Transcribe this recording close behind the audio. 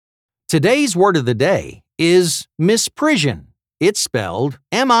Today's word of the day is misprision. It's spelled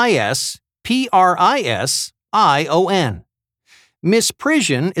M-I-S-P-R-I-S-I-O-N.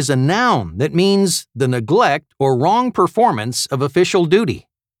 Misprision is a noun that means the neglect or wrong performance of official duty.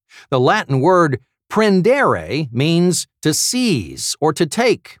 The Latin word prehendere means to seize or to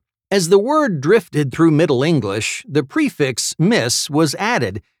take. As the word drifted through Middle English, the prefix mis was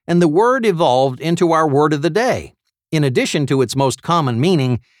added, and the word evolved into our word of the day. In addition to its most common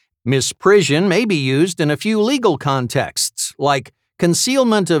meaning, misprision may be used in a few legal contexts, like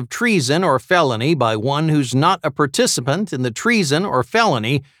concealment of treason or felony by one who's not a participant in the treason or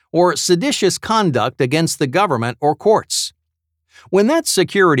felony, or seditious conduct against the government or courts. When that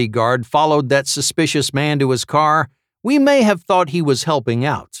security guard followed that suspicious man to his car, we may have thought he was helping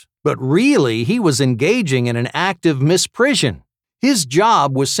out, but really he was engaging in an act of misprision. His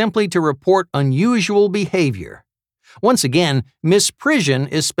job was simply to report unusual behavior. Once again, misprision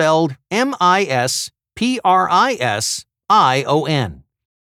is spelled M-I-S-P-R-I-S-I-O-N.